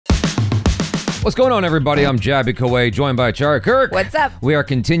What's going on, everybody? I'm Jaby Koay, joined by Achara, Kirk. What's up? We are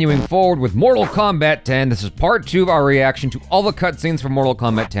continuing forward with Mortal Kombat 10. This is part 2 of our reaction to all the cutscenes from Mortal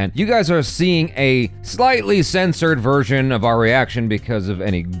Kombat 10. You guys are seeing a slightly censored version of our reaction because of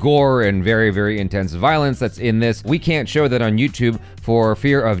any gore and very, very intense violence that's in this. We can't show that on YouTube for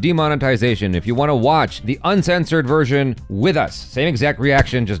fear of demonetization. If you want to watch the uncensored version with us, same exact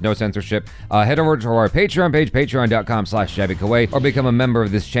reaction, just no censorship, head over to our Patreon page, patreon.com/JabyKoay, or become a member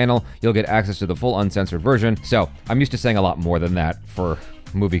of this channel. You'll get access to the full uncensored version. So I'm used to saying a lot more than that for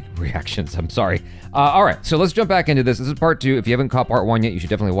movie reactions. I'm sorry. All right, so let's jump back into this. This is part 2. If you haven't caught part 1 yet, you should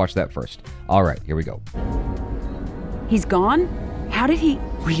definitely watch that first. All right, here we go. He's gone? How did he?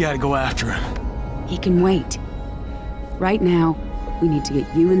 We gotta go after him. He can wait. Right now, we need to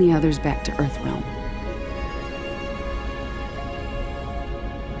get you and the others back to Earthrealm.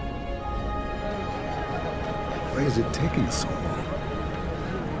 Why is it taking so long?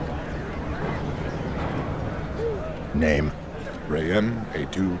 Name? Ray-M,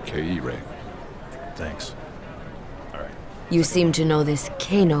 A2-KE Ray. Thanks. All right. You seem to know this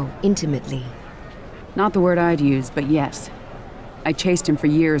Kano intimately. Not the word I'd use, but yes. I chased him for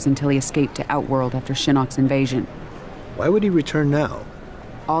years until he escaped to Outworld after Shinnok's invasion. Why would he return now?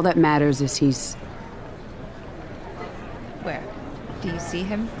 All that matters is he's... Where? Do you see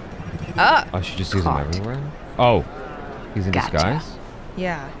him? Oh! Oh, she just sees him everywhere? Oh, he's in disguise?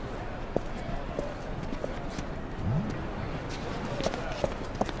 Yeah.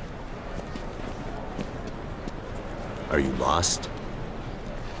 Are you lost?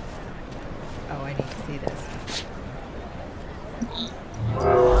 Oh, I need to see this.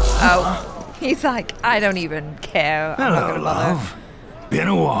 Oh, he's like, I don't even care. I'm not gonna bother. Love. Been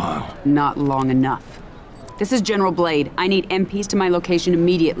a while. not long enough. This is General Blade. I need MPs to my location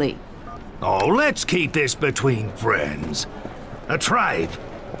immediately. Oh, let's keep this between friends. A tribe.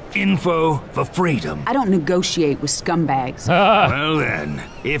 Info for freedom. I don't negotiate with scumbags. Well then,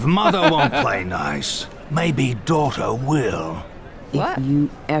 if mother won't play nice, maybe daughter will. What? If you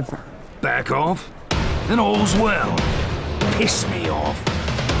ever... Back off, then all's well. Piss me off,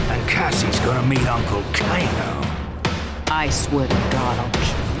 and Cassie's gonna meet Uncle Kano. I swear to God, I'll kill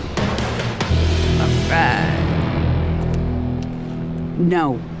you.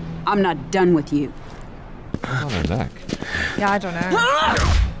 No, I'm not done with you. On her neck. Yeah, I don't know.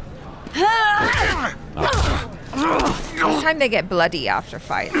 This time they get bloody after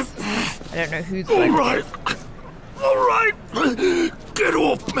fights. I don't know who's bloody. All right, get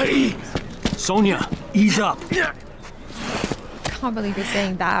off me. Sonya, ease up. I can't believe you're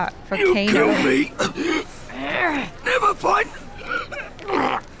saying that for You Kano. kill me. Never find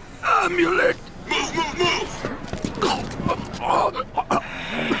amulet.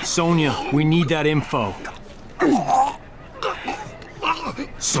 Sonya, we need that info.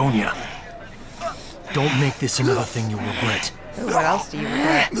 Sonya, don't make this another thing you regret. Ooh, what else do you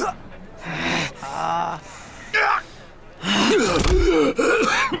regret?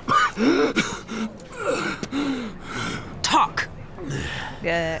 Talk!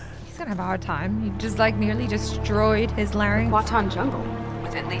 Yeah, he's gonna have a hard time. You just like nearly destroyed his larynx. Watan Jungle,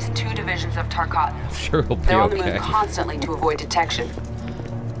 with at least 2 divisions of Tarkat. Sure, he'll be They're on the okay. move constantly to avoid detection.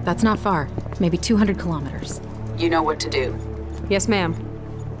 That's not far. Maybe 200 kilometers. You know what to do. Yes, ma'am.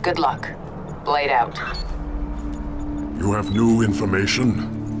 Good luck. Blade out. You have new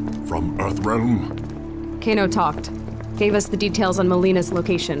information from Earthrealm? Kano talked. Gave us the details on Mileena's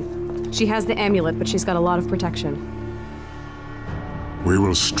location. She has the amulet, but she's got a lot of protection. We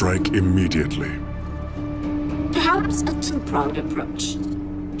will strike immediately. Perhaps a two-pronged approach.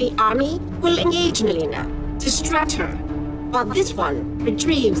 The army will engage Mileena, distract her, while this one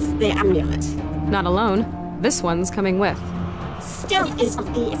retrieves the amulet. Not alone. This one's coming with. Stealth is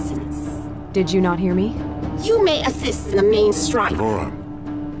of the essence. Did you not hear me? You may assist in the main strike. Vorah,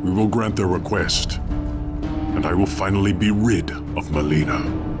 we will grant their request, and I will finally be rid of Mileena.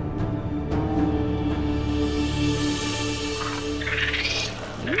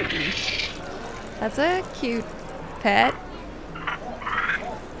 That's a cute pet.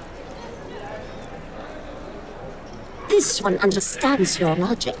 This one understands your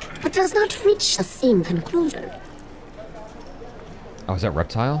logic, but does not reach the same conclusion. Oh, is that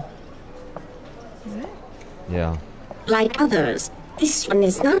Reptile? Is it? Yeah. Like others, this one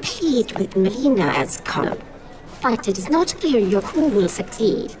is not pleased with Mileena as Kano, but it is not clear your coup will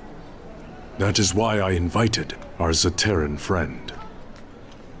succeed. That is why I invited our Zaterran friend.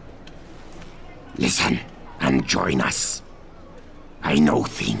 Listen and join us. I know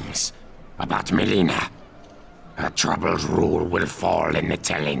things about Mileena. Her troubled rule will fall in the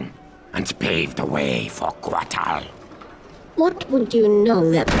telling and pave the way for Guatal. What would you know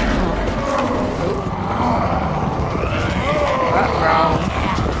about her?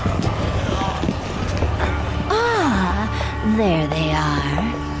 There they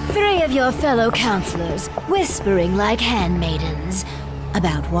are. 3 of your fellow counselors, whispering like handmaidens.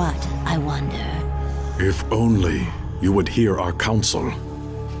 About what, I wonder? If only you would hear our counsel.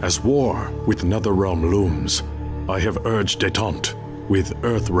 As war with Netherrealm looms, I have urged detente with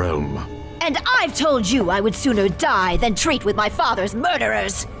Earthrealm. And I've told you I would sooner die than treat with my father's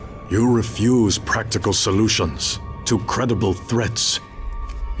murderers! You refuse practical solutions to credible threats.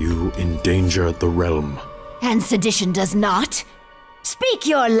 You endanger the realm. And sedition does not? Speak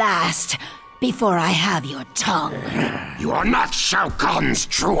your last, before I have your tongue. You are not Shao Kahn's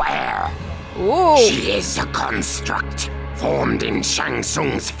true heir. Ooh. She is a construct, formed in Shang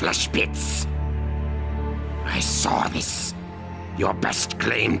Tsung's flesh pits. I saw this. Your best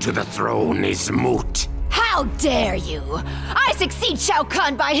claim to the throne is moot. How dare you! I succeed Shao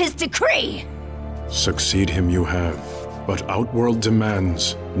Kahn by his decree! Succeed him you have, but Outworld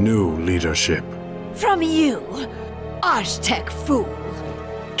demands new leadership. From you, Aztec fool.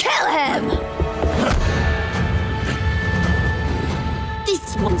 Kill him!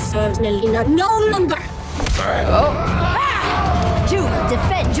 This one serves Mileena no longer. To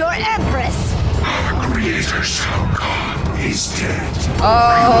defend your empress! Creator Shao Kahn is dead.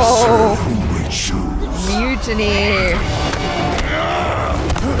 Oh. Serve whom we choose. Mutiny.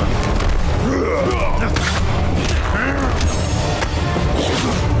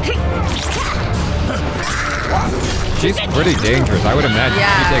 She's pretty dangerous. I would imagine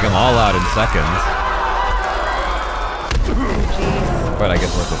she'd take them all out in seconds. But I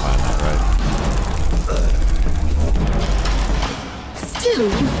guess we'll have to find that, right? Still,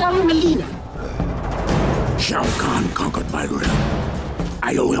 you found Mileena. Shao Kahn conquered my realm.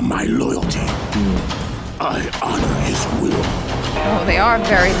 I owe him my loyalty. I honor his will. Oh, they are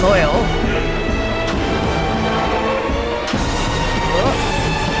very loyal. Oh.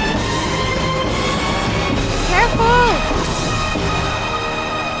 Careful!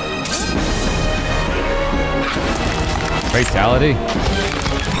 Fatality.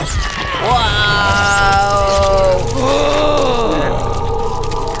 Wow!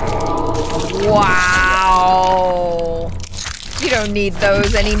 Wow! You don't need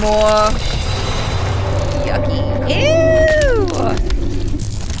those anymore. Yucky. Ew!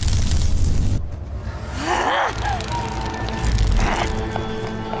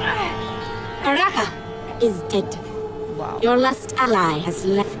 Baraka is dead. Wow. Your last ally has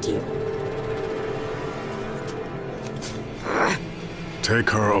left you. Take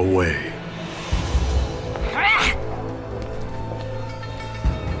her away.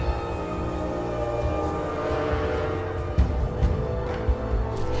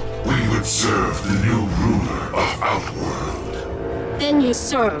 We would serve the new ruler of Outworld. Then you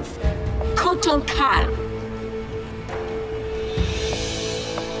serve Kotal Kahn.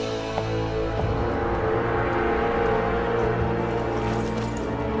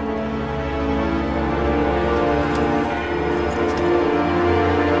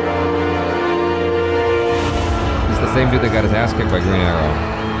 Same dude that got his ass kicked by Green Arrow.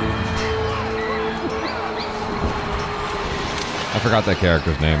 I forgot that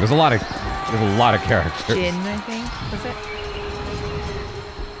character's name. There's a lot of characters. Jin, I think, was it?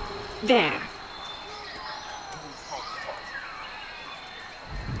 There.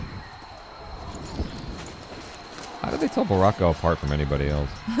 How did they tell Baraka apart from anybody else?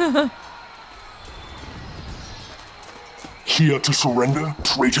 Here to surrender,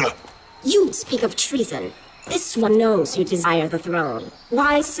 traitor? You speak of treason. This one knows you desire the throne.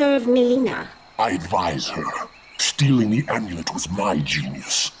 Why serve Mileena? I advise her. Stealing the amulet was my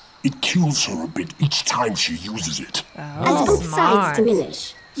genius. It kills her a bit each time she uses it. As both sides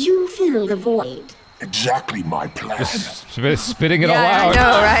diminish, you fill the void. Exactly my plan. Just spitting it all Yeah, out. I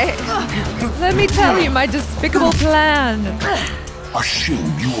know, right? Let me tell you my despicable plan. A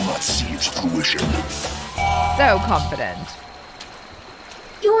shame you will not see its fruition. So confident.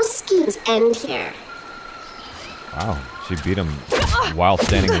 Your schemes end here. Wow, she beat him while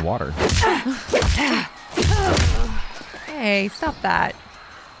standing in water. Hey, stop that.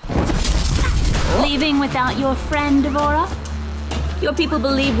 Leaving without your friend, Vorah? Your people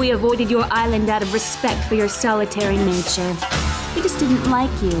believe we avoided your island out of respect for your solitary nature. We just didn't like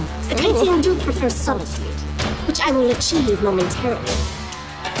you. The Titan do prefer solitude, which I will achieve momentarily.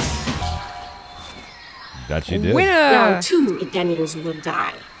 That she did. Winner! Now 2 Daniels will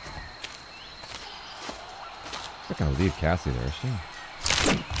die. I'm not gonna leave Cassie there, is she?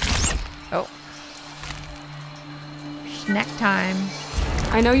 Oh. Snack time.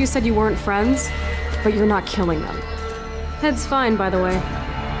 I know you said you weren't friends, but you're not killing them. Head's fine, by the way.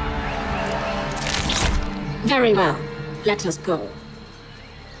 Very well. Let us go.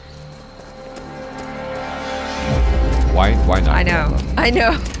 Why not? I know. I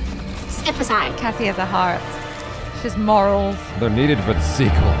know. Step aside. Cassie has a heart. She's morals. They're needed for the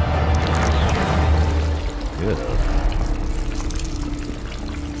sequel. Good.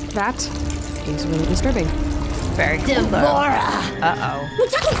 That is really disturbing. Very cool. Vorah. Uh-oh.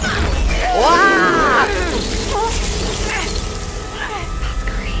 Wow!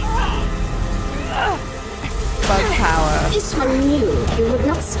 Bug power. This one knew you would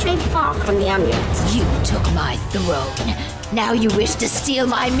not stray far from the amulet. You took my throne. Now you wish to steal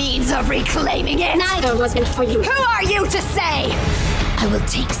my means of reclaiming it? Neither was meant for you. Who are you to say? I will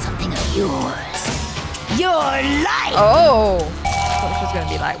take something of yours. Your life! Oh! I thought she was going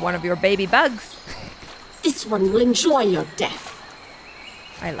to be like one of your baby bugs. This one will enjoy your death.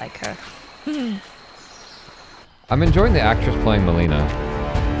 I like her. I'm enjoying the actress playing Mileena.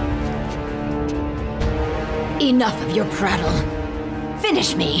 Enough of your prattle.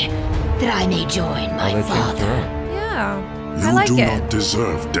 Finish me, that I may join my father. Yeah, You I like do it. not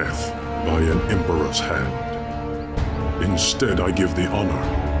deserve death by an emperor's hand. Instead, I give the honor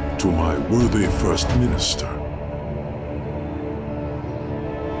to my worthy first minister.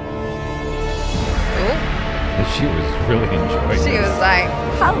 She was really enjoying She this. was like,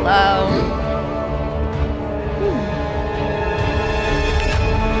 hello.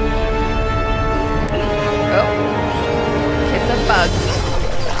 Oh. Kiss of bugs.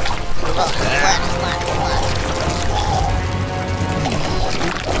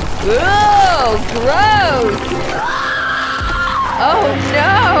 Whoa, gross! Oh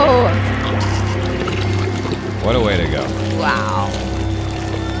no! What a way to go. Wow.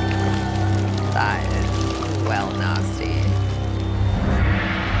 That is well nasty.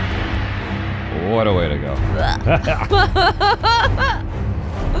 What a way to go.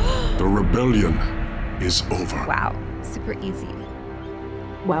 The rebellion is over. Wow, super easy.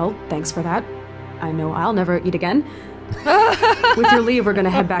 Well, thanks for that. I know I'll never eat again. With your leave, we're gonna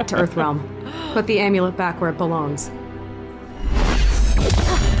head back to Earthrealm. Put the amulet back where it belongs.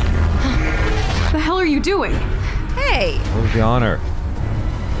 The hell are you doing? Hey! What was the honor?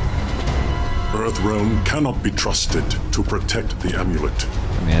 Earthrealm cannot be trusted to protect the amulet.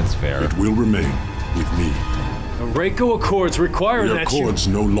 I mean, that's fair. It will remain with me. The Reiko Accords require The that you... Accords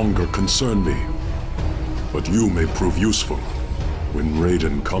no longer concern me. But you may prove useful when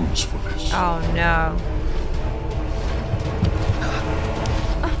Raiden comes for this. Oh no.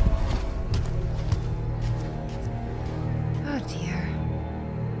 Oh dear.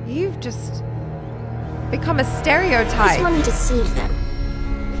 You've just become a stereotype. This one deceived them.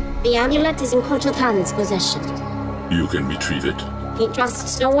 The amulet is in Kototan's possession. You can retrieve it. He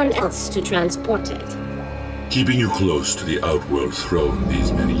trusts no one else to transport it. Keeping you close to the Outworld throne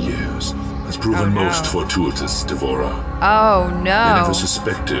these many years has proven most fortuitous, Vorah. Oh They no. never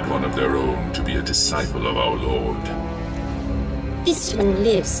suspected one of their own to be a disciple of our Lord. This one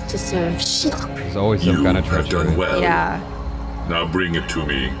lives to serve Shinnok. There's always some kind of have treachery. done well. Yeah. Now bring it to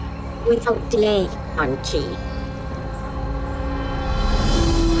me. Without delay, Anchi.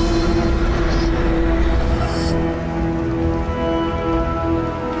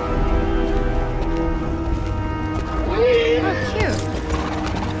 Oh, cute.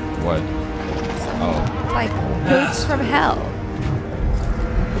 What? Oh. Like boots from hell.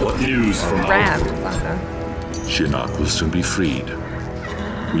 What news from Rams Outworld? on them. Shinnok will soon be freed.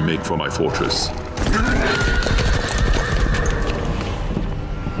 We make for my fortress.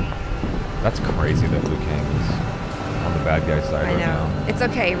 That's crazy that Liu Kang is on the bad guy's side I right know. now. It's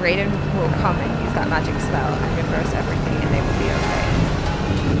okay. Raiden will come and use that magic spell and reverse everything, and they will be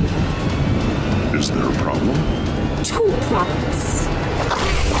okay. Is there a problem? 2 problems.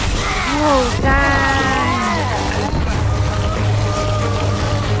 Oh, dang!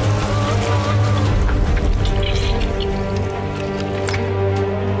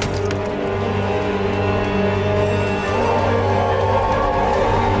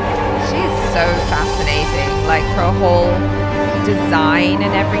 She's so fascinating. Like her whole design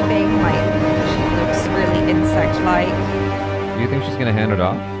and everything. Like she looks really insect-like. Do you think she's gonna hand it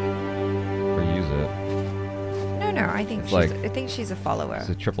off? Or use it? No, I think It's she's. like- I think she's a follower. She's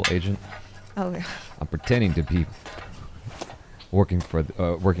a triple agent. Oh. I'm pretending to be working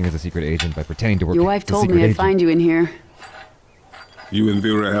as a secret agent by pretending to work Your wife as a told secret me I'd agent. find you in here. You and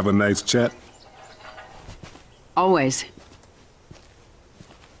Vera have a nice chat? Always.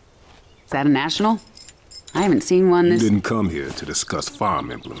 Is that a national? I haven't seen one You this... didn't come here to discuss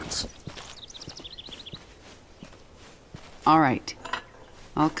farm implements. All right.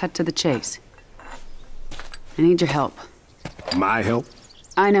 I'll cut to the chase. I need your help. My help?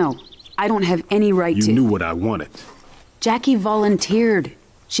 I know. I don't have any right to... You knew what I wanted. Jackie volunteered.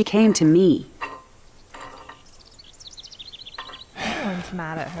 She came to me. No one's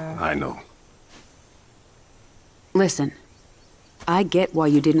mad at her. I know. Listen, I get why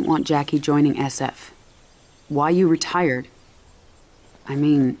you didn't want Jackie joining SF. Why you retired. I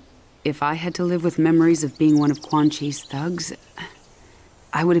mean, if I had to live with memories of being one of Quan Chi's thugs,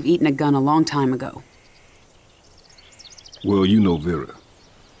 I would have eaten a gun a long time ago. Well, you know Vera.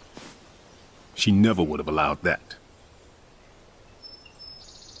 She never would have allowed that.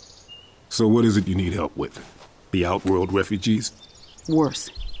 So what is it you need help with? The Outworld refugees? Worse.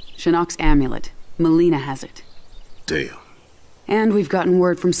 Shinnok's amulet. Mileena has it. Damn. And we've gotten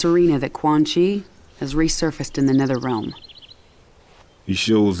word from Serena that Quan Chi has resurfaced in the Netherrealm. He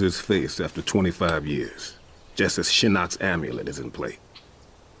shows his face after 25 years, just as Shinnok's amulet is in play.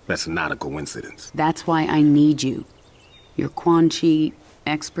 That's not a coincidence. That's why I need you. Your Quan Chi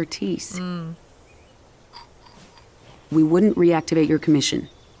expertise. We wouldn't reactivate your commission.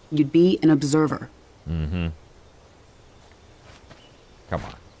 You'd be an observer. Mm-hmm. Come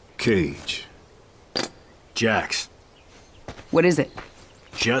on. Cage. Jax. What is it?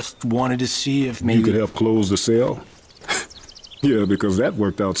 Just wanted to see if You maybe... could help close the cell? Yeah, because that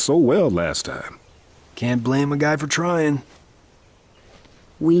worked out so well last time. Can't blame a guy for trying.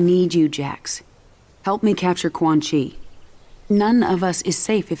 We need you, Jax. Help me capture Quan Chi. None of us is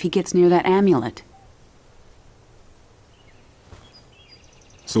safe if he gets near that amulet.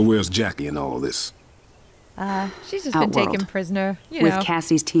 So where's Jackie in all this? She's just been Outworld. taken prisoner, you With know.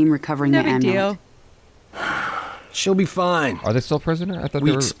 Cassie's team recovering No the big amulet. deal. She'll be fine. Are they still prisoner? I thought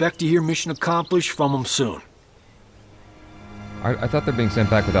We they were... expect to hear mission accomplished from them soon. I thought they're being sent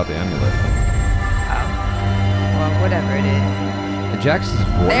back without the amulet. Well, whatever it is. Jax's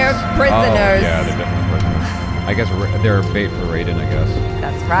voice. They're Oh, prisoners. yeah, they're definitely prisoners. I guess they're bait for Raiden, I guess.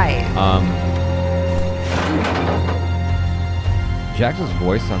 That's right. Jax's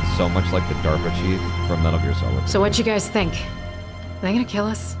voice sounds so much like the DARPA chief from Metal Gear Solid. So what you guys think? Are they gonna kill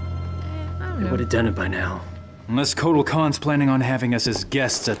us? They would have done it by now. Unless Kotal Khan's planning on having us as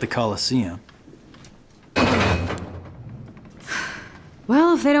guests at the Coliseum.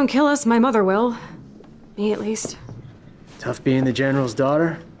 Well, if they don't kill us, my mother will. Me, at least. Tough being the General's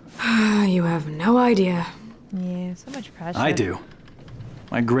daughter? You have no idea. Yeah, so much pressure. I do.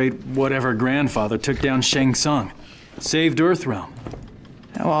 My great whatever grandfather took down Shang Tsung. Saved Earthrealm.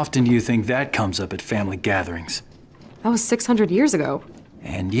 How often do you think that comes up at family gatherings? That was 600 years ago.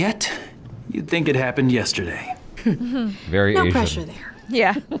 And yet, you'd think it happened yesterday. Very No Asian. pressure there.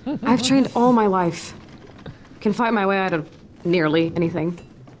 Yeah. I've trained all my life. Can fight my way out of nearly anything.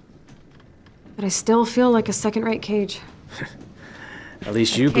 But I still feel like a second-rate Cage. At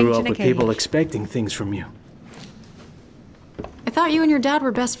least you grew up with people expecting things from you. I thought you and your dad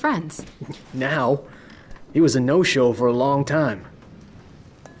were best friends. Now, he was a no-show for a long time.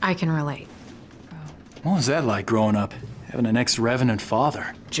 I can relate. What was that like growing up? Having an ex-revenant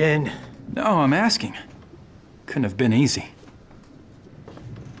father? Jen. No, I'm asking. Couldn't have been easy.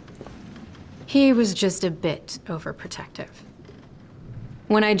 He was just a bit overprotective.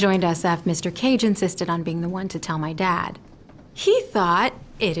 When I joined SF, Mr. Cage insisted on being the one to tell my dad. He thought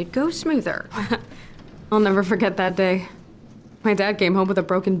it'd go smoother. I'll never forget that day. My dad came home with a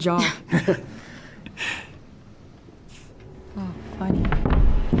broken jaw. Oh, funny.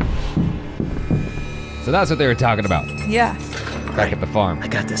 So that's what they were talking about. Yeah. Back at the farm. I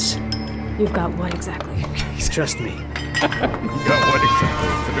got this. You've got what exactly? Trust me. You got what exactly?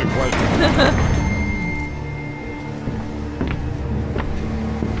 It's a good question.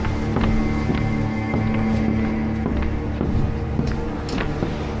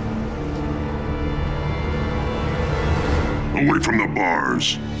 Away from the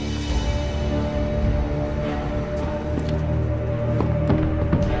bars.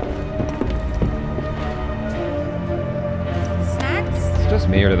 It's just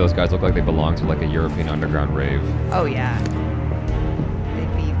me, or do those guys look like they belong to like a European underground rave? Oh, yeah.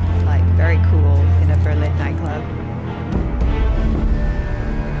 They'd be, like, very cool in a Berlin nightclub.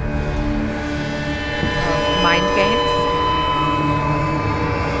 Oh, mind games?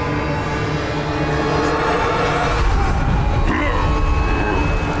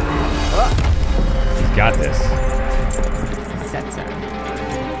 He's got this. Said so.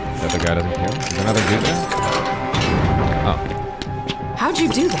 The other guy doesn't care? Is there another dude there? Oh. How'd you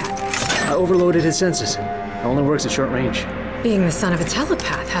do that? I overloaded his senses. It only works at short range. Being the son of a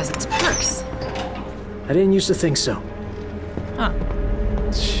telepath has its perks. I didn't used to think so. Huh.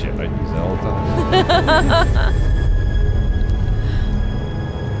 Shit, I use that all the time.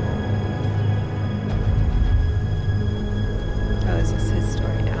 Oh, is this his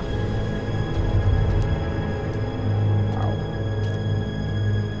story now?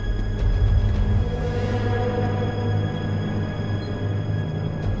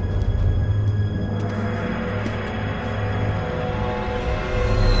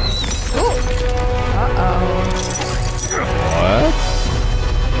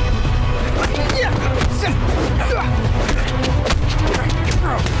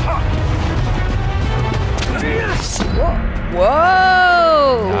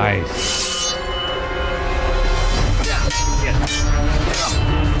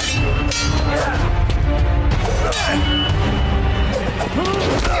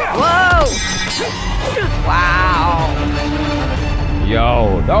 Whoa! Wow.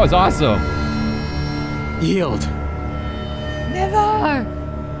 Yo, that was awesome. Yield. Never.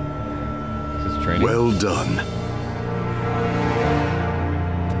 This is training. Well done.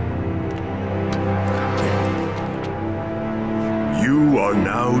 You are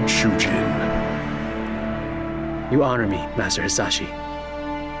now Chujin. You honor me, Master Hisashi.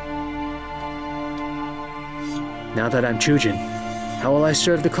 Now that I'm Chujin, how will I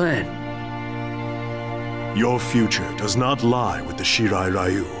serve the clan? Your future does not lie with the Shirai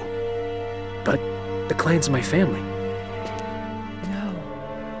Ryu. But the clan's my family.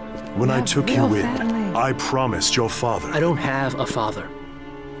 When I took you in, I promised your father. I don't have a father.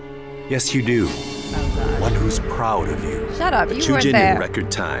 Yes, you do. One who's proud of you. Shut up, But you weren't Chujin there. in record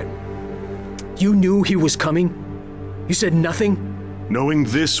time. You knew he was coming? You said nothing? Knowing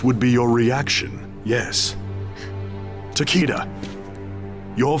this would be your reaction, yes. Takeda,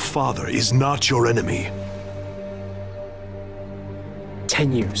 your father is not your enemy.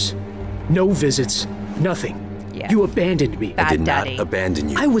 10 years. No visits, nothing. Yeah. You abandoned me. Bad I did daddy. not abandon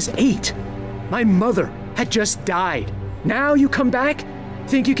you. I was 8. My mother had just died. Now you come back?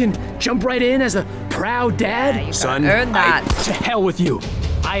 Think you can jump right in as a proud dad? Yeah, you Son, earn that. To hell with you.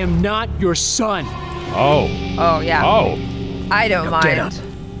 I am not your son. Oh. Oh, yeah. Oh. I don't Now get mind.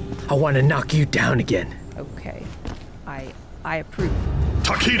 up. I want to knock you down again. Okay. I approve.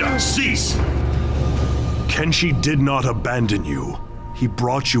 Takeda, cease! Kenshi did not abandon you. He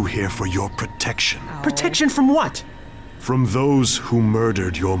brought you here for your protection. Oh. Protection from what? From those who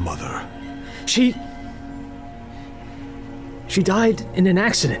murdered your mother. She died in an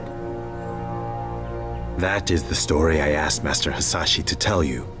accident. That is the story I asked Master Hisashi to tell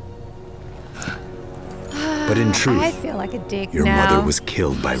you. But in truth, I feel like a dick your now. mother was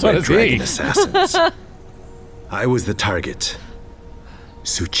killed by So Red does he. Dragon assassins. I was the target.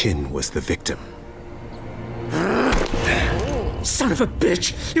 Suchin was the victim. Son of a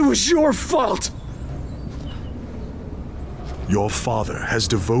bitch! It was your fault! Your father has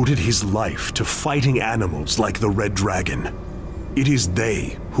devoted his life to fighting animals like the Red Dragon. It is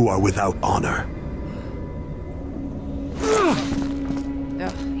they who are without honor. Ugh.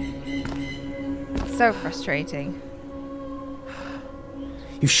 So frustrating.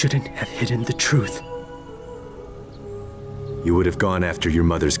 You shouldn't have hidden the truth. You would have gone after your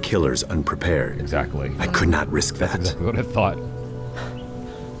mother's killers unprepared. Exactly. I could not risk that. That's exactly what I thought.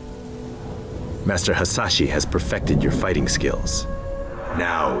 Master Hisashi has perfected your fighting skills.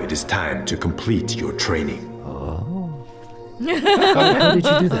 Now it is time to complete your training. How did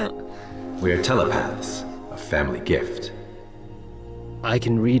you do that? We are telepaths, a family gift. I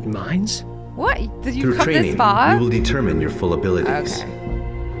can read minds? What? Did you Through come training, this far? we will determine your full abilities.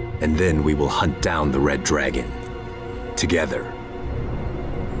 Okay. And then we will hunt down the Red Dragon. Together.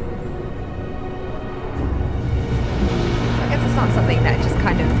 I guess it's not something that just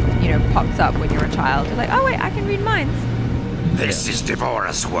kind of, pops up when you're a child. You're like, oh wait, I can read minds. This is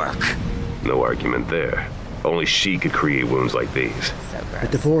Vorah's work. No argument there. Only she could create wounds like these. So gross.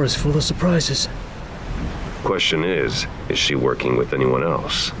 The Vorah is full of surprises. Question is she working with anyone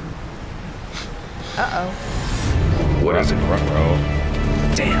else? Uh-oh. What is it? Bro.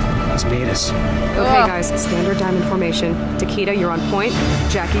 Damn, those made us. Okay, guys, standard diamond formation. Takeda, you're on point.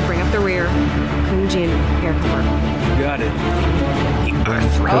 Jackie, bring up the rear. Kunjin, air cover. Got it.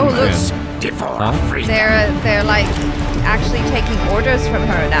 Oh, look. Vorah freedom. They're like actually taking orders from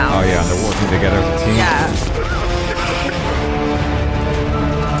her now. Oh yeah, they're working together as a team. Yeah.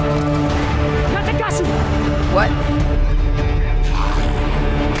 What?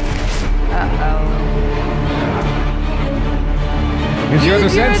 Uh-oh. Use your other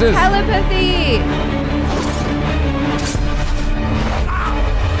Use your senses. telepathy.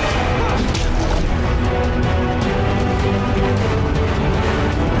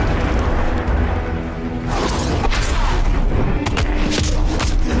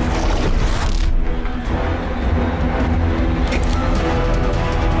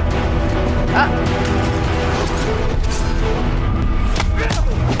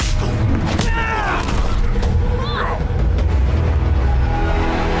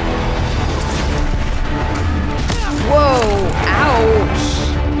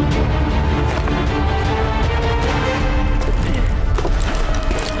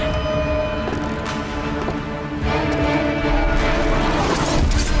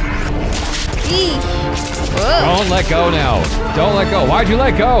 Don't let go now. Don't let go. Why'd you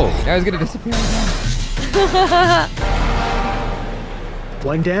let go? Now he's gonna disappear again.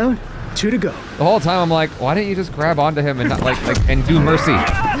 One down, 2 to go. The whole time I'm like, why didn't you just grab onto him and not like and do mercy?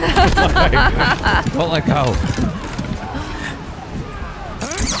 Like, don't let go.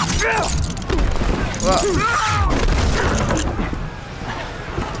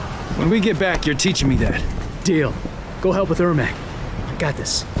 When we get back, you're teaching me that. Deal. Go help with Ermac. I got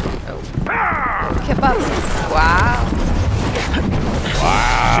this. Keep up. Wow.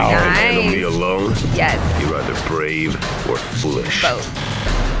 Wow. You can Nice. handle me alone? Yes. You're either brave or foolish. Both.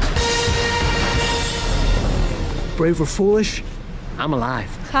 Brave or foolish? I'm alive.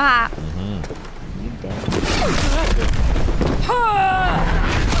 Ha. You dead.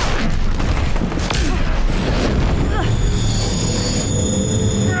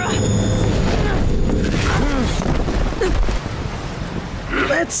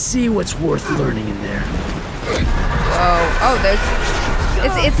 Let's see what's worth learning in there. Oh, there's.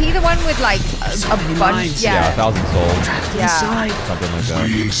 Is he the one with like a bunch? Yeah, 1,000 souls. Yeah. Something like that.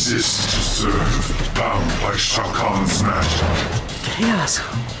 We exist to serve, bound by Shao Kahn's magic. Chaos.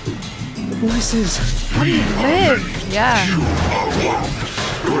 The voices. How do you live? Yeah. You are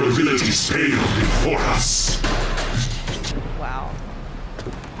one. Your abilities fail before us. Wow.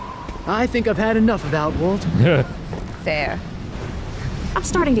 I think I've had enough of Outworld. Fair. I'm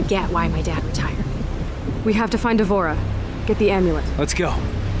starting to get why my dad retired. We have to find Vorah. Get the amulet. Let's go.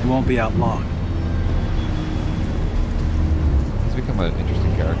 We won't be out long. He's become an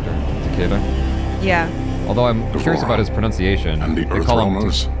interesting character, Takeda. Yeah. Although I'm curious about his pronunciation. And the They call him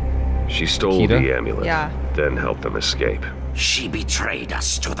Earthrealmers. She stole Kida? the amulet, Yeah. then helped them escape. She betrayed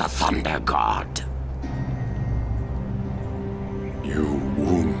us to the Thunder God. You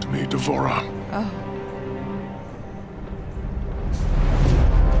wound me, Vorah. Oh.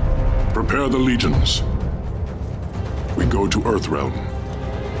 Prepare the legions. We go to Earthrealm.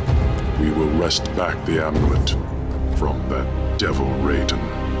 We will wrest back the amulet from that devil Raiden.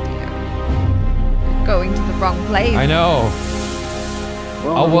 Going to the wrong place. I know.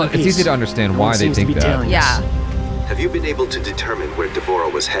 Oh, well, it's easy to understand why they think that. Yeah. Have you been able to determine where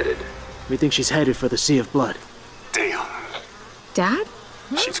Vorah was headed? We think she's headed for the Sea of Blood. Damn. Dad?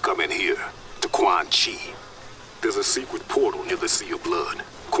 She's coming here, to Quan Chi. There's a secret portal near the Sea of Blood.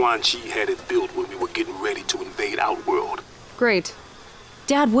 Quan Chi had it built when we were getting ready to invade Outworld. Great.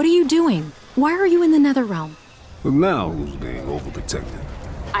 Dad, what are you doing? Why are you in the Netherrealm? But now who's being overprotected?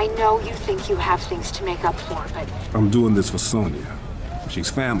 I know you think you have things to make up for, but I'm doing this for Sonya. She's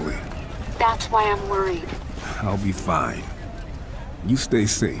family. that's why I'm worried. I'll be fine. You stay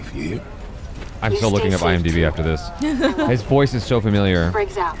safe, yeah? I'm still looking up IMDb after this. His voice is so familiar.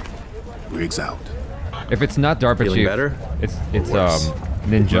 Briggs out. Briggs out. If it's not DARPA Feeling Chief, better? it's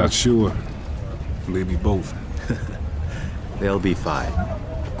Ninja. Not sure. Maybe both. They'll be fine.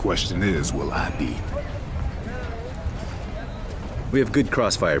 Question is, will I be? We have good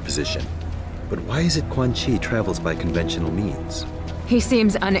crossfire position. But why is it Quan Chi travels by conventional means? He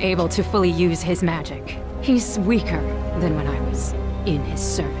seems unable to fully use his magic. He's weaker than when I was in his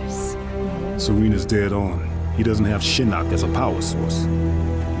service. Serena's dead on. He doesn't have Shinnok as a power source.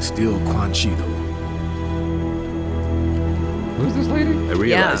 He's still Quan Chi, though. Who's this lady? I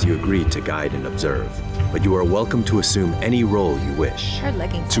realize you agreed to guide and observe, but you are welcome to assume any role you wish. Her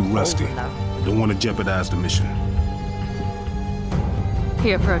leggings Too are rusty. old enough. Don't want to jeopardize the mission.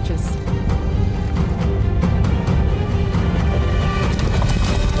 He approaches.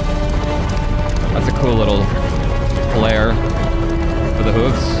 That's a cool little flare for the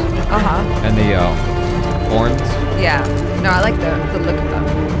hooves. Uh-huh. And the horns. Yeah. No, I like the look of them.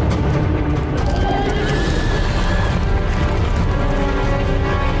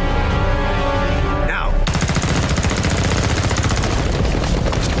 Now.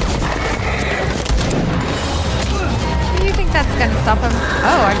 Do you think that's gonna stop him?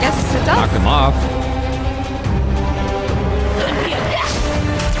 Oh, I guess it does. Knocked him off.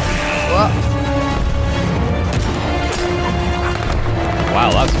 Whoa. Wow,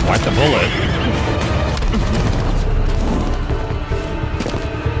 that's quite the bullet.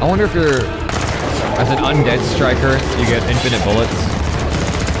 I wonder if you're, as an undead striker, you get infinite bullets.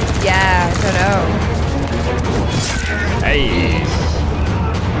 Yeah, I don't know. Hey.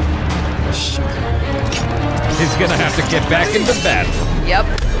 He's gonna have to get back into battle. Yep.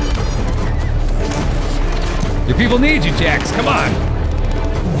 Your people need you, Jax. Come on.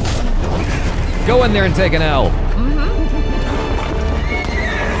 Go in there and take an L.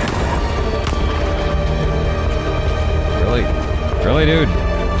 Really, dude?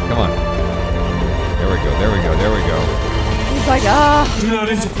 Come on. There we go, there we go, there we go. He's like, ah. Do not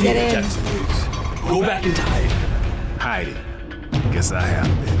interfere, Get in. Jackson, please. Go back and hide. Hiding. Guess I have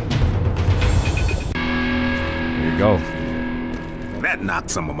been. There you go. That knocked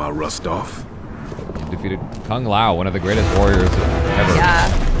some of my rust off. You defeated Kung Lao, one of the greatest warriors ever. Yeah.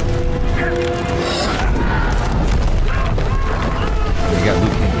 You got Liu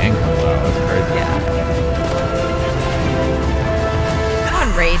Kang and Kung Lao. That's crazy. Yeah. Come on,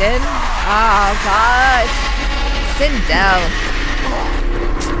 Raiden. Oh, gosh. Sindel.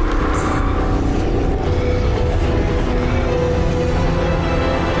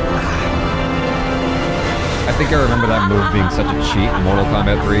 I think I remember that move being such a cheat in Mortal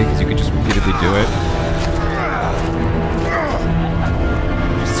Kombat 3 because you could just repeatedly do it.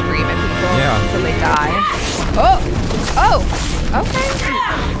 Just scream at people Yeah. until they die. Oh! Oh! Okay.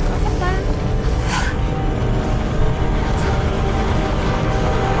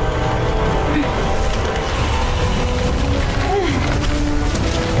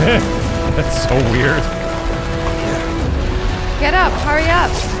 That's so weird. Get up, hurry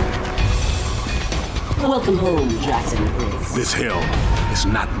up. Welcome home, Jackson. This hell is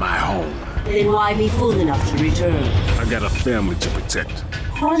not my home. Then why be fool enough to return? I got a family to protect.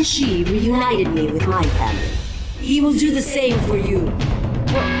 Quan Chi reunited me with my family. He will do the same for you.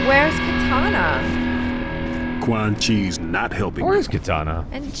 Where's Katana? Quan Chi's not helping. Where's Katana?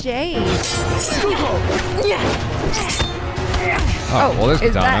 And Jade. Oh, well, there's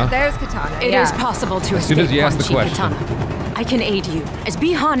is Katana. There's Katana. It is possible to As soon escape as you ask the Quan Chi question. Katana. I can aid you, as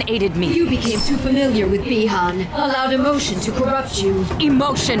Bihan aided me. You became too familiar with Bihan, allowed emotion to corrupt you.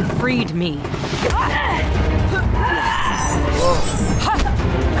 Emotion freed me.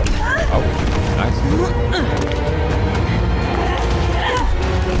 Oh, nice.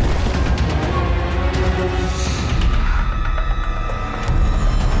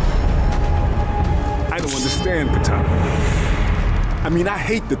 I don't understand, Katana. I mean, I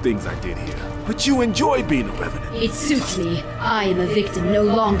hate the things I did here, but you enjoy being a revenant. It suits me. I am a victim no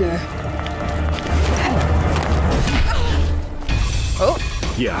longer. Oh.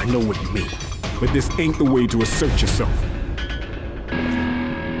 Yeah, I know what you mean, but this ain't the way to assert yourself.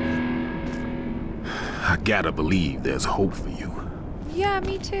 I gotta believe there's hope for you. Yeah,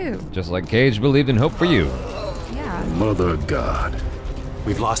 me too. Just like Cage believed in hope for you. Yeah. Mother of God.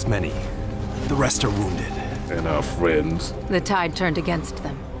 We've lost many. The rest are wounded. And our friends. The tide turned against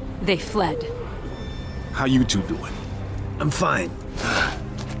them. They fled. How you two doing? I'm fine.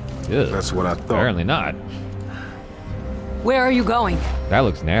 That's what I thought. Apparently not. Where are you going? That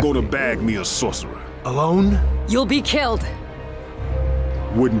looks nasty. Go to bag me a sorcerer. Alone? You'll be killed.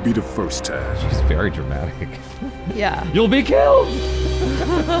 Wouldn't be the first time. She's very dramatic. Yeah. You'll be killed!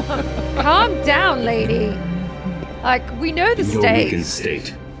 Calm down, lady. Like, we know the In your weakened stakes.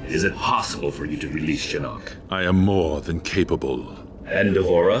 state, is it possible for you to release Shinnok? I am more than capable. And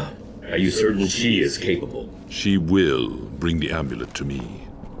Vorah? Are you certain she is capable? She will bring the amulet to me.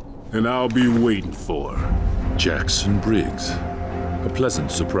 And I'll be waiting for her. Jackson Briggs. A pleasant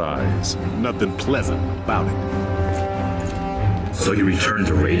surprise. Nothing pleasant about it. So you return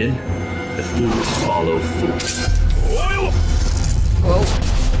to Raiden? The fools follow fools. Whoa.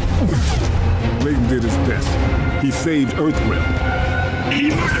 Raiden did his best. He saved Earthrealm. He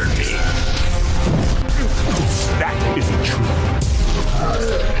murdered me! That isn't true.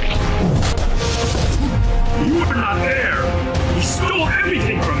 You were not there! He stole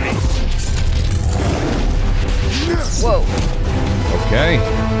everything from me! Whoa. Okay.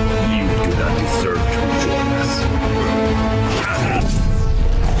 You do not deserve to join us.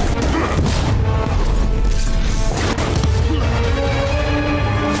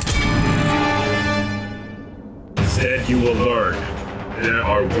 Instead, you will learn there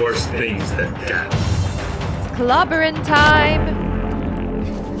are worse things than death. It's clobbering time.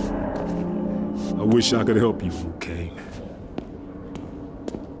 I wish I could help you, Liu Kang.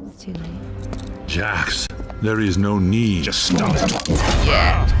 It's too late. Jax, there is no need. Just stop.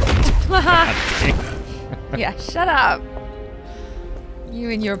 Yeah. Yeah, shut up.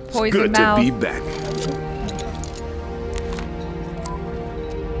 You and your poison mouth. Good to be back.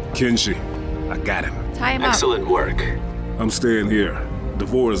 Kenshi, I got him. Tie him up. Excellent work. I'm staying here.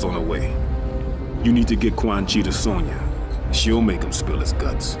 Vorah's on the way. You need to get Quan Chi to Sonya. She'll make him spill his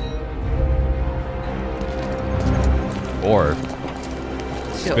guts. Or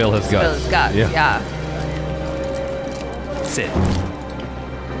spill his guts. Spill his guts, yeah. Sit.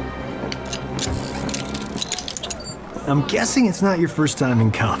 I'm guessing it's not your first time in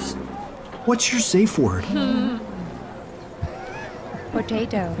cuffs. What's your safe word?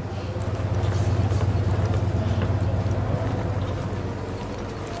 Potato.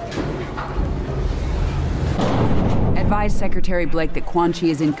 Advise Secretary Blake that Quan Chi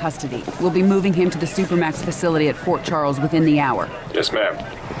is in custody. We'll be moving him to the Supermax facility at Fort Charles within the hour. Yes, ma'am.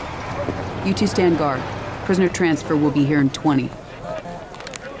 You two stand guard. Prisoner transfer will be here in 20.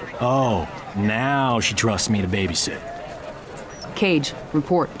 Oh, now she trusts me to babysit. Cage,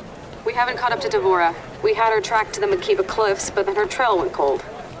 report. We haven't caught up to Vorah. We had her tracked to the Makiba Cliffs, but then her trail went cold.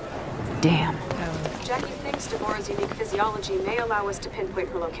 Damn. Jackie thinks Devorah's unique physiology may allow us to pinpoint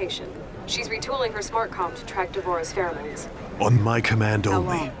her location. She's retooling her smart comm to track Devorah's pheromones. On my command How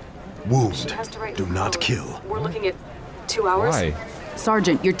only. long? Wound. Do not kill. We're looking at 2 hours. Why?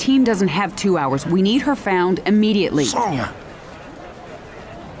 Sergeant, your team doesn't have 2 hours. We need her found immediately. Sonya!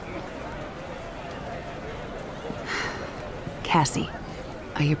 Cassie,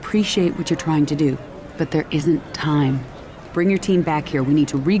 I appreciate what you're trying to do, but there isn't time. Bring your team back here. We need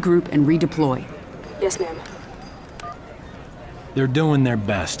to regroup and redeploy. Yes, ma'am. They're doing their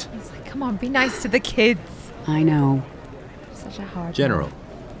best. Come on, be nice to the kids. I know. Such a hard General,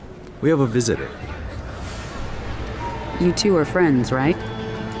 we have a visitor. You two are friends, right?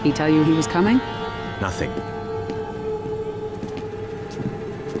 He tell you he was coming? Nothing.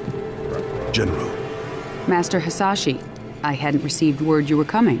 General. Master Hasashi, I hadn't received word you were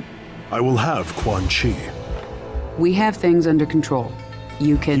coming. I will have Quan Chi. We have things under control.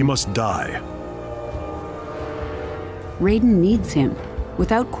 You can... He must die. Raiden needs him.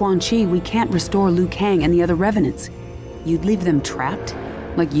 Without Quan Chi, we can't restore Liu Kang and the other Revenants. You'd leave them trapped?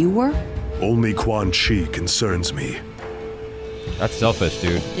 Like you were? Only Quan Chi concerns me. That's selfish,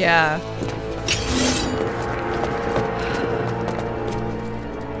 dude. Yeah.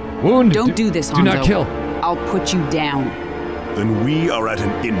 Wound! Don't do this, Hanzo. Do not kill. I'll put you down. Then we are at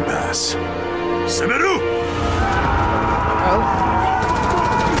an impasse. Semeru!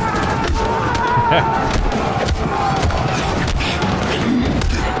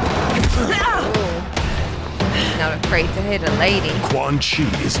 Not afraid to hit a lady. Quan Chi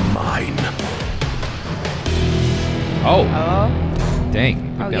is mine. Oh. Oh. Dang.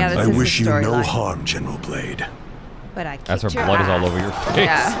 Oh, yeah, this I is wish the you no storyline. harm, General Blade. But I As her kicked your blood is all ass. over your face.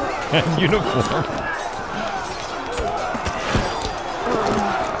 Yeah. And uniform.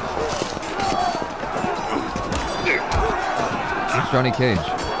 Where's Johnny Cage?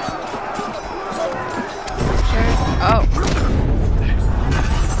 Oh.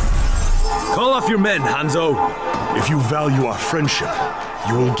 Call off your men, Hanzo. If you value our friendship,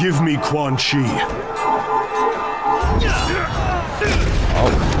 you will give me Quan Chi.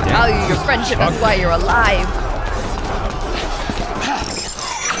 Value your friendship, that's why you're alive.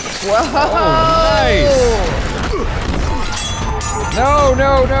 Whoa! Oh, nice! No,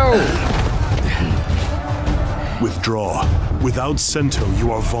 no, no! Withdraw. Without Sento,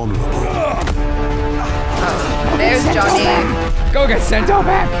 you are vulnerable. Oh, there's Johnny. Go get Sento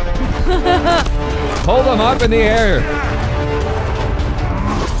back! Hold him up in the air.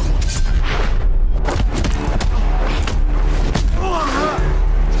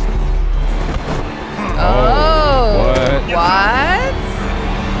 Oh, what?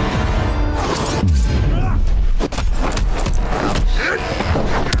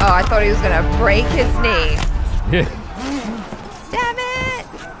 Oh, I thought he was gonna break his knee. Yeah. Damn it!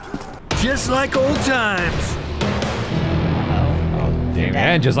 Just like old times. Damn,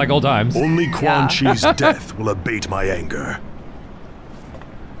 man, just like old times. Only Quan Chi's death will abate my anger.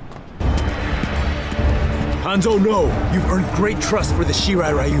 Hanzo, no! You've earned great trust for the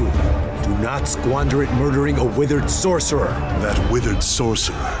Shirai Ryu. Do not squander it murdering a withered sorcerer. That withered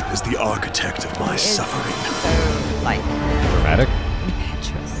sorcerer is the architect of my suffering. So, like... Dramatic?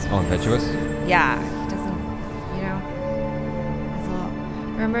 Impetuous. Oh, impetuous? Yeah, he doesn't, you know... It's a lot.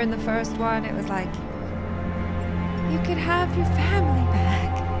 Remember in the first one, it was like... You could have your family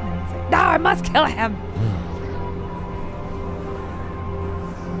back. And it's like, no, I must kill him!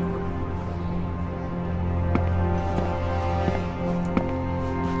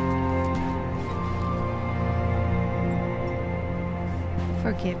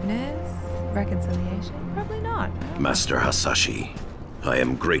 Forgiveness? Reconciliation? Probably not. Master Hasashi, I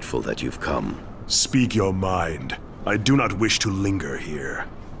am grateful that you've come. Speak your mind. I do not wish to linger here.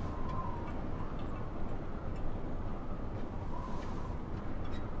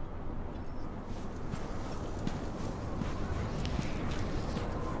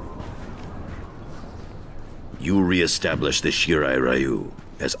 You re-establish the Shirai Ryu,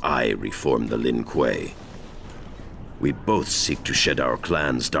 as I reform the Lin Kuei. We both seek to shed our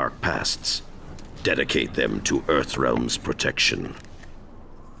clan's dark pasts, dedicate them to Earthrealm's protection.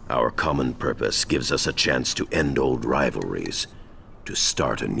 Our common purpose gives us a chance to end old rivalries, to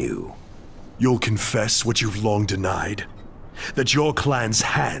start anew. You'll confess what you've long denied? That your clan's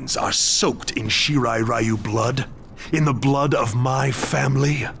hands are soaked in Shirai Ryu blood? In the blood of my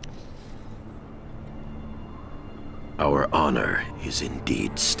family? Our honor is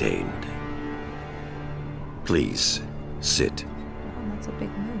indeed stained. Please, sit. That's a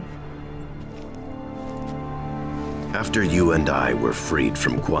big move. After you and I were freed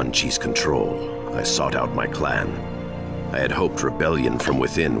from Quan Chi's control, I sought out my clan. I had hoped rebellion from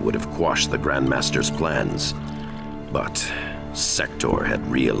within would have quashed the Grandmaster's plans. But Sector had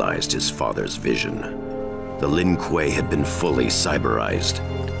realized his father's vision. The Lin Kuei had been fully cyberized.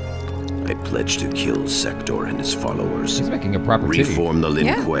 I pledged to kill Sector and his followers. He's making a proper reform the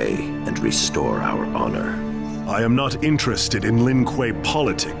Lin Kuei and restore our honor. I am not interested in Lin Kuei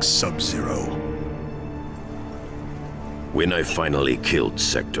politics, Sub-Zero. When I finally killed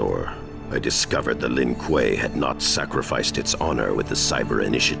Sector, I discovered the Lin Kuei had not sacrificed its honor with the Cyber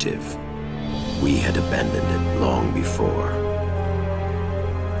Initiative. We had abandoned it long before.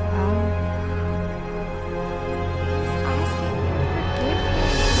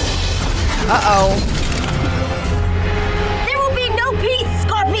 Uh-oh. There will be no peace,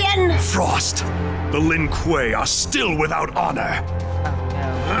 Scorpion! Frost! The Lin Kuei are still without honor!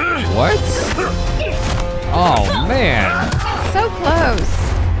 What? Oh, man. So close.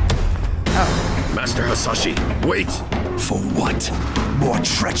 Oh. Master Hasashi, wait! For what? More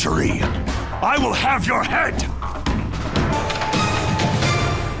treachery? I will have your head!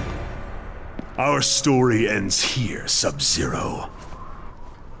 Our story ends here, Sub-Zero.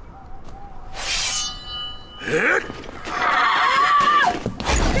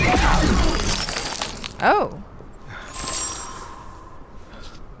 Oh.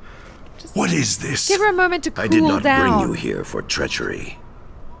 What is this? Give her a moment to cool down. I did not bring you here for treachery.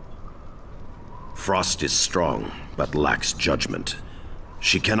 Frost is strong, but lacks judgment.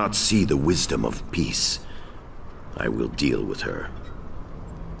 She cannot see the wisdom of peace. I will deal with her.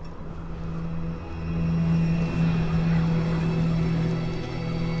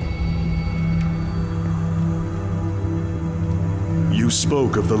 You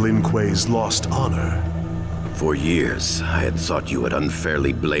spoke of the Lin Kuei's lost honor. For years, I had thought you had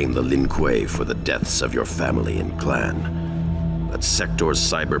unfairly blamed the Lin Kuei for the deaths of your family and clan. But Sector's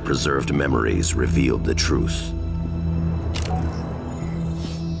cyber-preserved memories revealed the truth.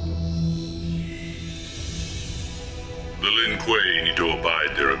 The Lin Kuei need to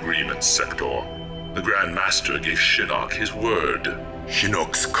abide their agreements, Sector. The Grand Master gave Shinnok his word.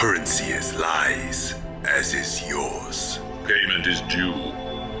 Shinnok's currency is lies, as is yours. Payment is due.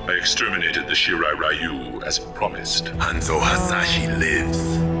 I exterminated the Shirai Ryu as promised. Hanzo Hasashi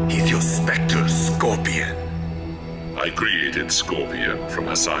lives. He's your specter, Scorpion. I created Scorpion from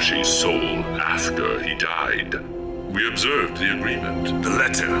Hasashi's soul after he died. We observed the agreement. The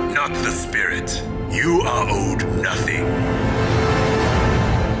letter, not the spirit. You are owed nothing.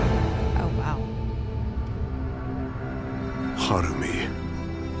 Oh, wow. Harumi.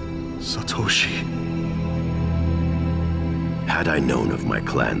 Satoshi. Had I known of my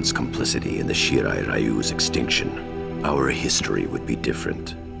clan's complicity in the Shirai Ryu's extinction, our history would be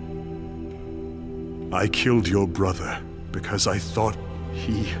different. I killed your brother because I thought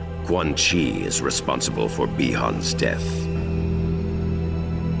he... Quan Chi is responsible for Bihan's death.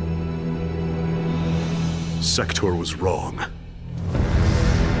 Sector was wrong.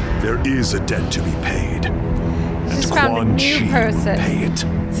 There is a debt to be paid. Just found a new person pay it.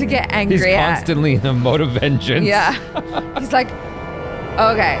 to get angry He's at. constantly in a mode of vengeance. Yeah. He's like,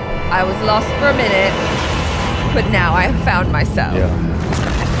 okay, I was lost for a minute, but now I have found myself. Yeah.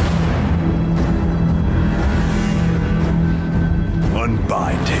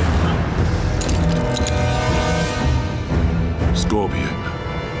 Unbind him. Scorpion,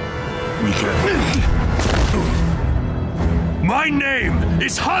 we can... My name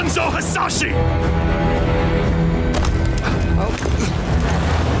is Hanzo Hasashi!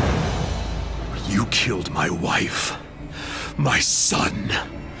 You killed my wife, my son,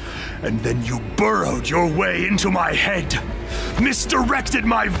 and then you burrowed your way into my head, misdirected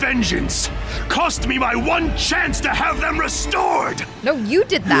my vengeance, cost me my one chance to have them restored! No, you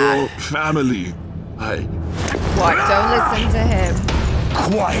did that. Your family, What? Don't listen to him.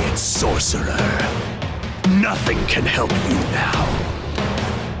 Quiet, sorcerer. Nothing can help you now.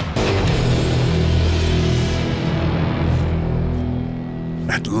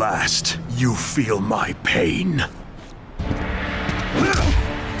 At last, you feel my pain.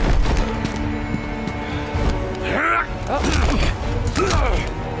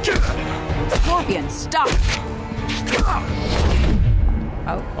 Scorpion, stop!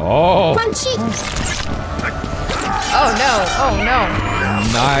 Oh. Quan Chi! Oh no! Oh no!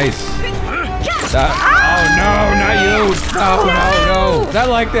 Nice. That, oh no, not you! No, no, no! Not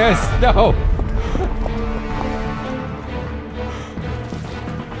like this! No!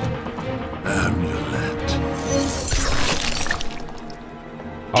 Amulet.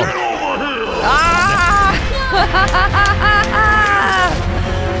 Get over here! Ah!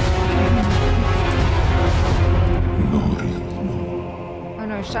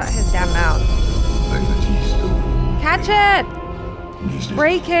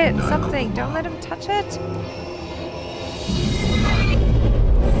 Break it. Something. Don't let him touch it.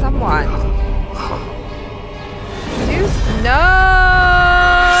 Someone. No!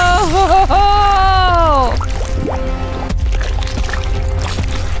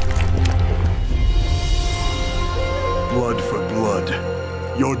 Blood for blood.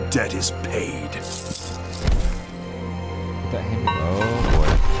 Your debt is paid. Oh boy.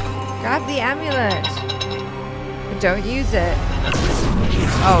 Grab the amulet. But don't use it.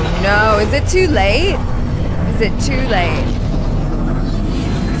 Oh no, is it too late? Is it too late?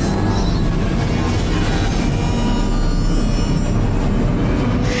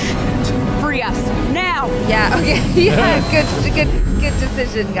 Free us now! Yeah, okay. Yeah, good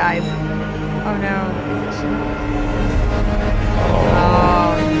decision, guys. Oh no. Is it Chinook?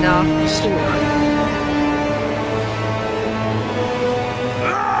 Oh no.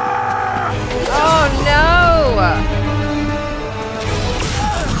 Oh no!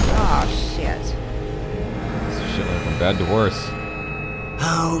 Oh shit. This shit went from bad to worse.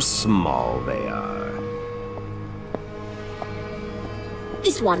 How small they are.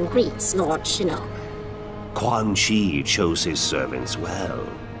 This one greets Lord Chinook. Quan Chi chose his servants well.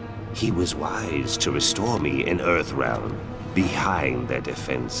 He was wise to restore me in Earthrealm, behind their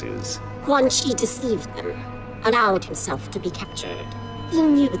defenses. Quan Chi deceived them, allowed himself to be captured. He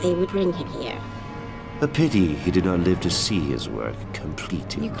knew they would bring him here. A pity he did not live to see his work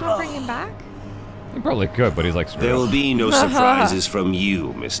completed. You can't bring him back? You probably could, but he's like screwed. There will be no surprises from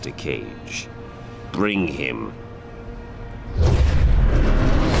you, Mr. Cage. Bring him.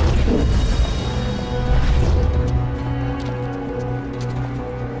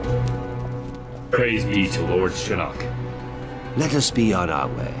 Praise be to Lord Chinook. Let us be on our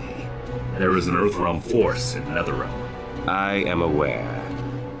way. There is an Earthrealm force in Netherrealm. I am aware.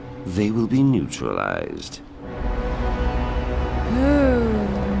 They will be neutralized. Oh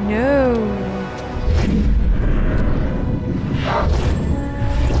no.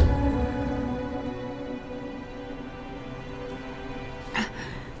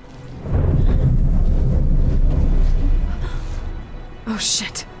 Oh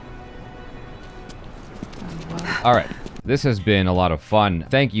shit. All right. This has been a lot of fun.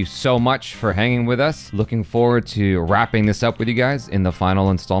 Thank you so much for hanging with us. Looking forward to wrapping this up with you guys in the final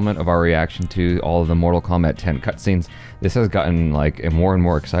installment of our reaction to all of the Mortal Kombat 10 cutscenes. This has gotten like more and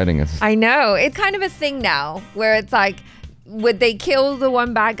more exciting. I know. It's kind of a thing now where it's like, would they kill the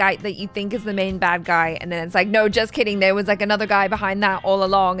one bad guy that you think is the main bad guy? And then it's like, no, just kidding. There was like another guy behind that all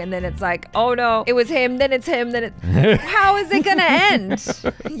along. And then it's like, oh no, it was him. Then it's him. Then it's, how is it gonna end?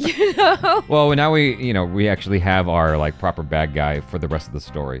 You know? Well, now we actually have our like proper bad guy for the rest of the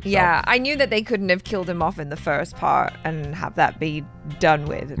story. So. Yeah, I knew that they couldn't have killed him off in the first part and have that be done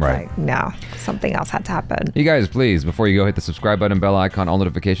with. It's like, no, something else had to happen. You guys, please, before you go, hit the subscribe button, bell icon, all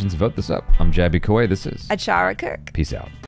notifications, vote this up. I'm Jaby Koay. This is Achara Kirk. Peace out.